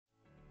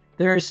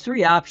There's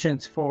three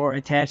options for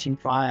attaching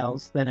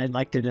files that I'd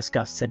like to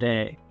discuss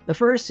today. The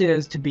first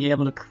is to be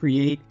able to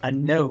create a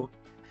note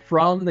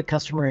from the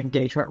customer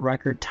engagement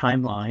record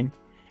timeline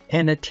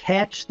and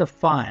attach the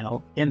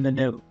file in the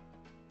note.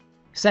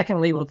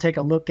 Secondly, we'll take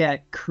a look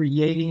at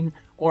creating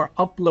or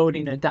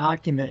uploading a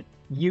document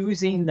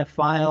using the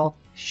File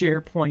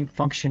SharePoint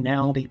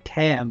functionality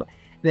tab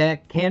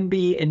that can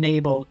be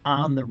enabled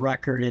on the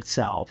record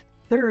itself.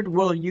 Third,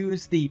 we'll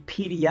use the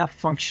PDF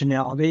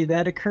functionality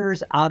that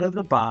occurs out of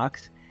the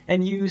box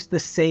and use the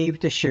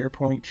Save to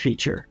SharePoint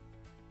feature.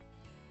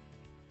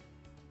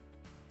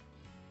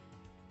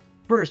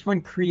 First, when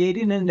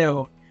creating a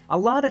note, a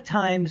lot of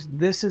times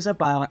this is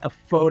about a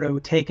photo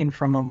taken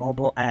from a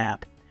mobile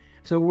app.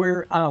 So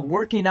we're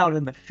working out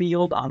in the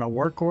field on a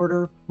work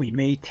order. We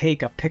may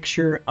take a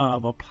picture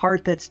of a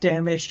part that's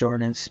damaged or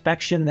an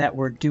inspection that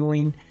we're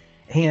doing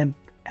and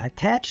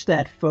attach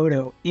that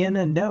photo in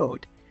a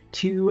note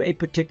to a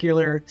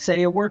particular,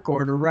 say, a work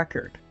order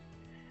record.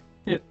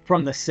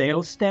 From the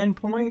sales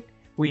standpoint,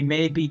 we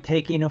may be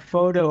taking a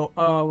photo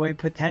of a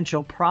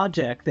potential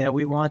project that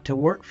we want to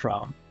work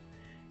from.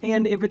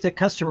 And if it's a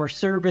customer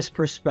service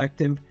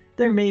perspective,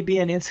 there may be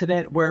an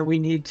incident where we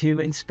need to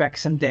inspect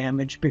some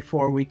damage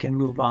before we can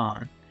move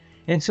on.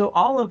 And so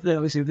all of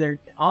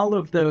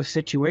those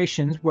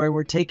situations where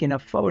we're taking a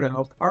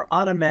photo are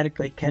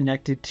automatically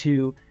connected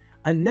to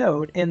a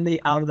note in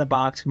the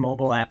out-of-the-box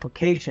mobile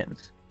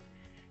applications.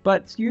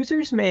 But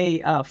users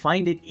may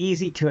find it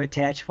easy to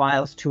attach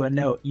files to a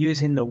note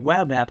using the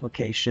web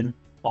application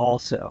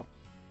also.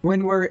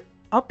 When we're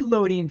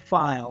uploading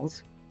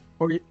files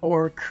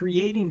or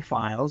creating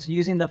files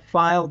using the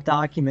File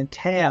Document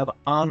tab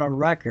on a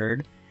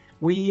record,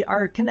 we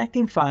are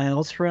connecting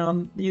files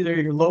from either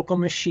your local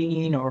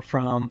machine or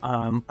from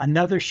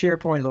another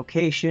SharePoint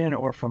location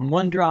or from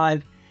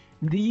OneDrive.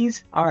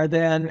 These are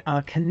then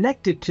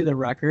connected to the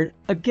record,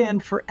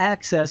 again, for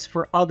access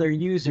for other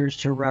users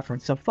to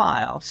reference a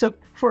file. So,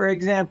 for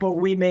example,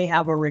 we may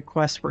have a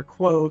request for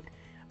quote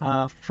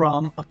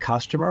from a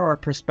customer or a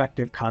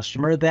prospective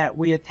customer that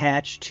we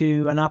attach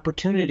to an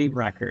opportunity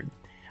record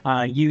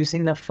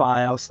using the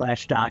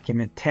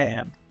File/Document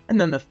tab.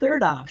 And then the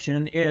third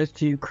option is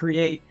to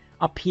create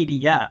a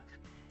PDF.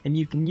 And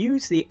you can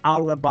use the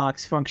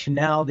out-of-the-box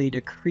functionality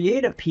to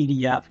create a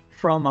PDF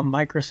from a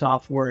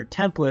Microsoft Word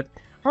template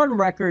on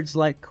records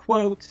like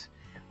quotes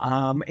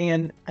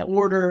and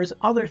orders,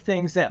 other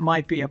things that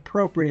might be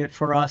appropriate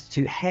for us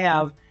to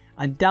have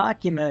a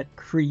document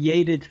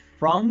created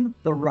from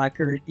the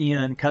record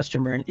in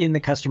the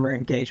customer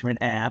engagement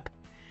app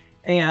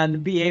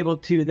and be able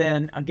to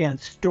then, again,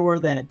 store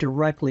that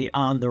directly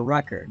on the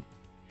record.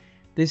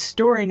 The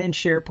storing in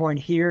SharePoint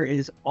here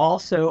is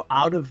also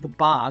out of the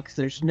box.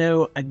 There's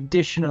no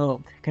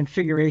additional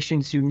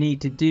configurations you need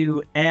to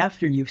do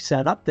after you've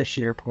set up the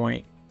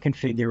SharePoint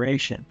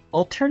configuration.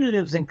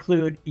 Alternatives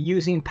include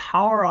using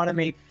Power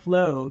Automate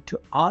Flow to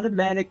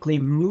automatically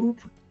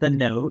move the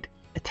note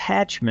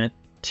attachment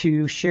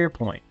to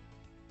SharePoint.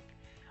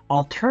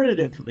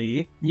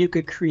 Alternatively, you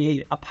could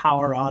create a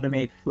Power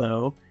Automate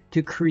Flow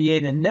to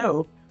create a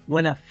note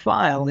when a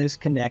file is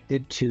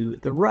connected to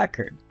the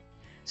record.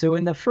 So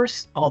in the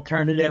first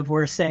alternative,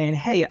 we're saying,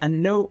 hey, a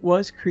note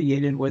was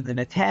created with an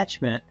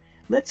attachment.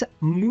 Let's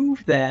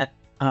move that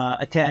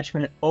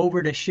attachment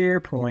over to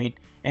SharePoint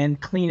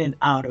and clean it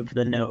out of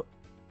the note.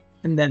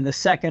 And then the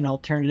second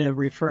alternative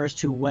refers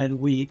to when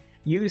we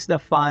use the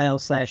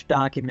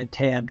File/Document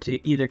tab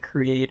to either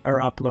create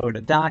or upload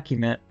a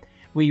document,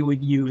 we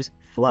would use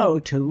Flow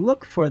to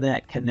look for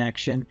that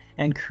connection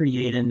and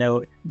create a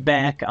note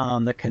back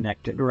on the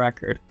connected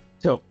record.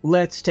 So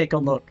let's take a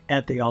look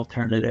at the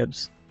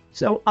alternatives.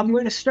 So I'm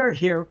going to start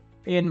here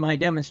in my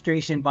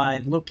demonstration by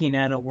looking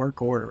at a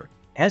work order.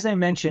 As I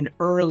mentioned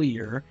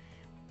earlier,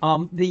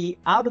 the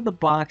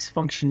out-of-the-box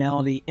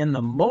functionality in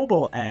the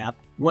mobile app,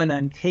 when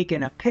I'm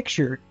taking a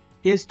picture,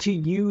 is to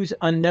use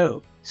a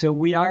note. So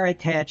we are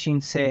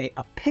attaching, say,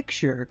 a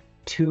picture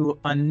to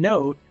a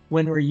note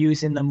when we're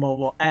using the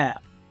mobile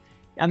app.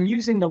 I'm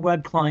using the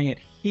web client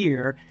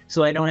here,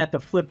 so I don't have to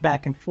flip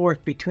back and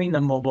forth between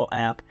the mobile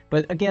app.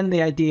 But again,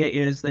 the idea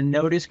is the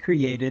note is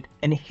created,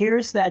 and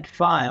here's that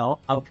file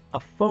of a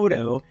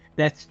photo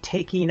that's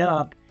taking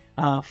up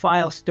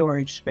file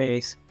storage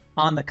space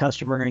on the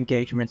customer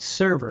engagement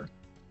server.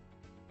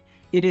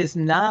 It is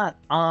not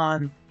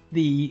on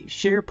the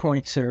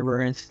SharePoint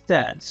server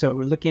instead. So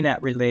we're looking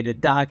at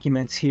related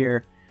documents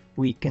here.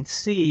 We can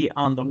see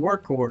on the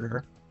work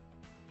order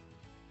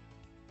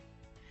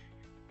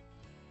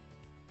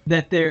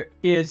that there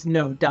is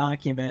no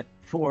document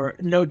for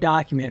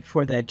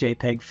that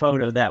JPEG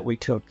photo that we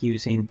took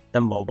using the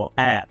mobile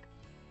app.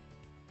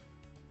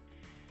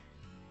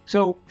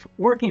 So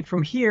working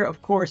from here,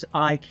 of course,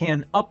 I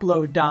can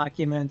upload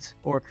documents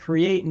or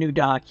create new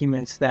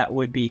documents that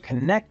would be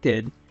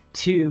connected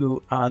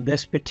to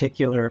this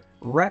particular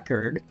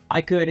record.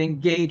 I could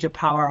engage a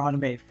Power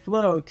Automate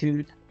Flow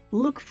to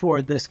look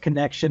for this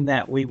connection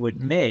that we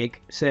would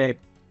make, say,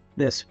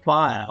 this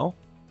file.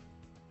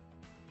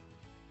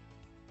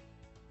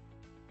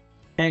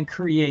 and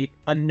create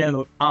a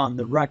note on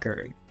the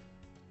record.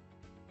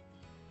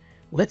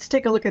 Let's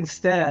take a look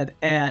instead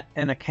at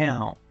an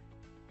account.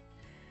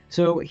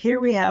 So here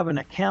we have an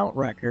account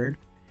record,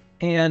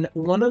 and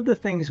one of the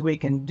things we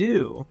can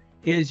do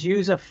is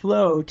use a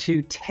flow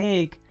to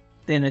take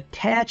an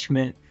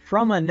attachment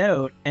from a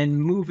note and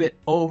move it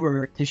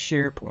over to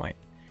SharePoint.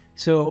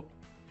 So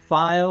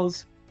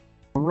files,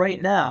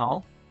 right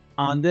now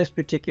on this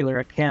particular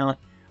account,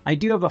 I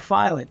do have a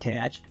file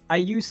attached. I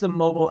used the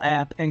mobile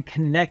app and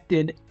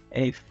connected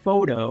a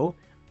photo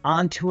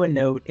onto a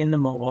note in the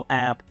mobile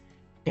app,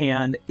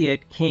 and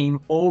it came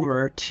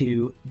over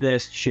to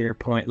this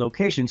SharePoint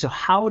location. So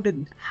how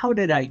did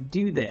I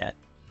do that?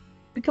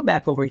 Let me come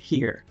back over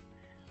here.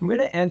 I'm going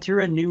to enter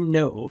a new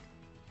note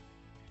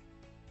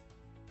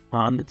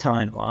on the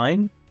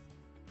timeline.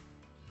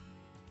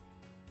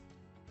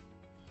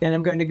 And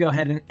I'm going to go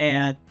ahead and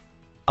add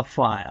a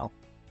file.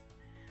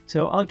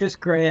 So I'll just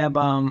grab,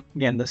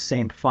 again, the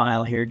same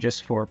file here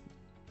just for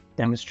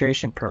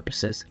demonstration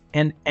purposes,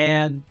 and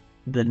add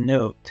the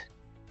note.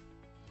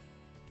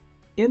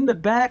 In the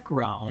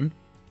background,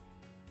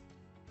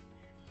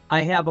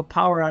 I have a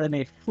Power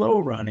Automate flow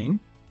running,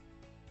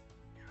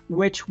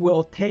 which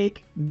will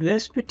take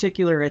this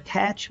particular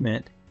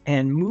attachment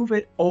and move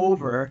it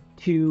over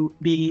to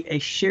be a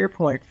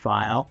SharePoint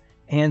file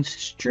and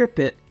strip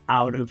it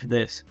out of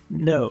this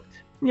note.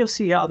 You'll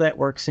see how that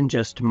works in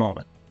just a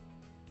moment.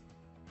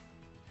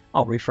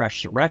 I'll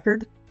refresh the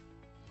record.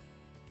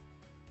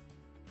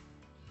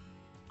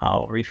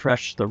 I'll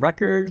refresh the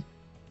record.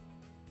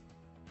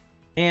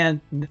 And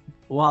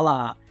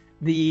voila,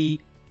 the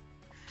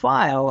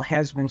file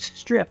has been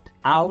stripped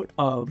out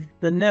of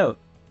the note.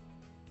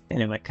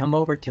 And if I come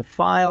over to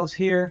files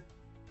here,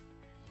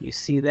 you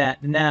see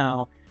that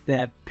now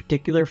that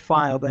particular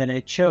file that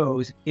I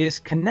chose is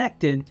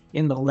connected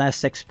in the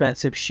less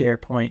expensive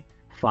SharePoint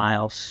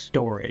file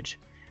storage.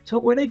 So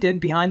what I did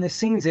behind the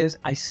scenes is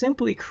I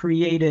simply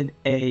created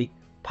a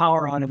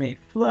Power Automate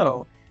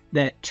flow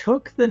that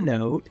took the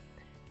note,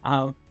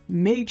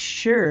 made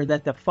sure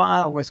that the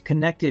file was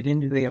connected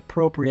into the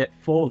appropriate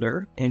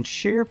folder in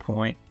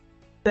SharePoint,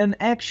 then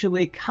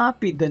actually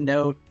copied the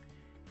note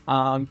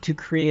to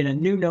create a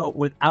new note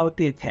without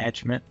the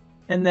attachment,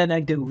 and then I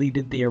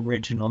deleted the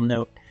original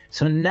note.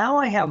 So now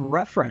I have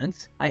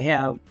reference. I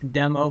have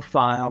demo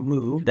file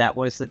move. That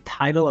was the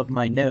title of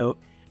my note.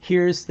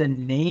 Here's the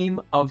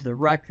name of the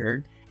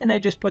record, and I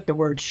just put the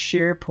word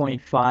SharePoint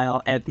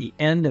file at the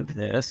end of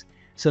this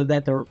so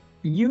that the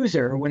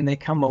user, when they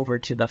come over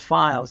to the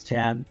Files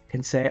tab,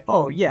 can say,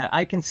 oh yeah,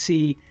 I can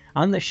see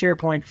on the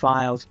SharePoint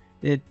files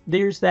that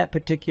there's that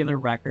particular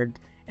record,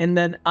 and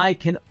then I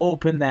can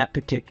open that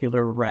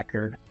particular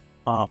record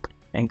up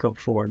and go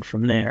forward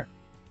from there.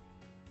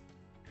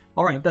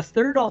 All right, the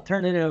third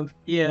alternative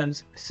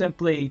is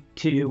simply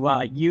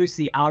to use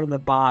the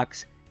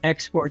out-of-the-box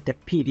export to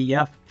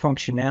PDF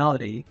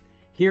functionality.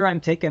 Here I'm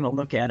taking a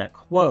look at a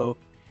quote,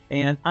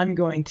 and I'm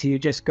going to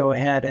just go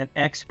ahead and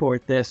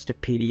export this to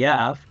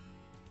PDF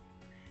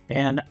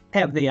and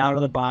have the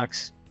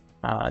out-of-the-box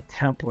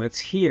templates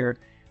here.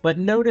 But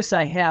notice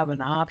I have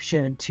an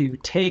option to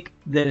take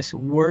this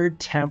Word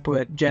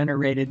template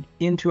generated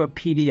into a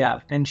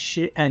PDF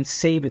and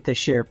save it to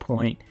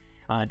SharePoint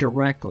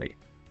directly.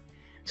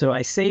 So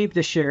I saved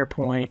the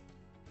SharePoint,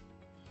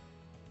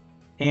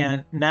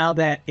 and now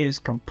that is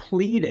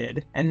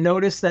completed. And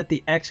notice that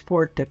the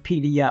export to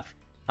PDF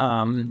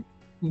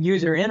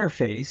user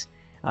interface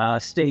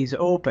stays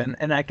open,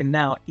 and I can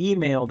now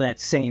email that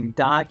same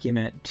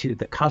document to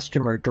the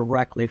customer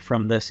directly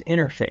from this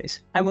interface.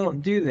 I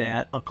won't do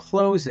that, I'll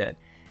close it.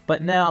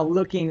 But now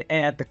looking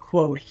at the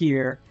quote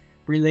here,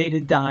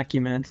 related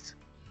documents,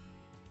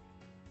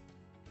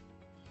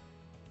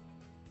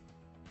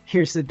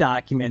 here's the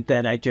document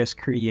that I just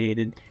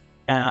created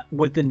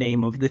with the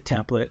name of the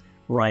template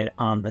right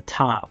on the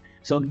top.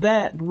 So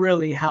that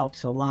really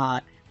helps a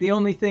lot. The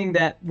only thing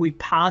that we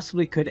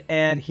possibly could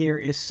add here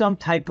is some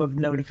type of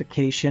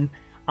notification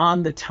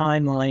on the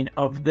timeline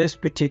of this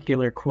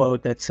particular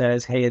quote that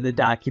says, hey, the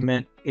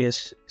document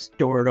is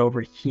stored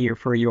over here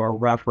for your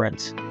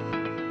reference.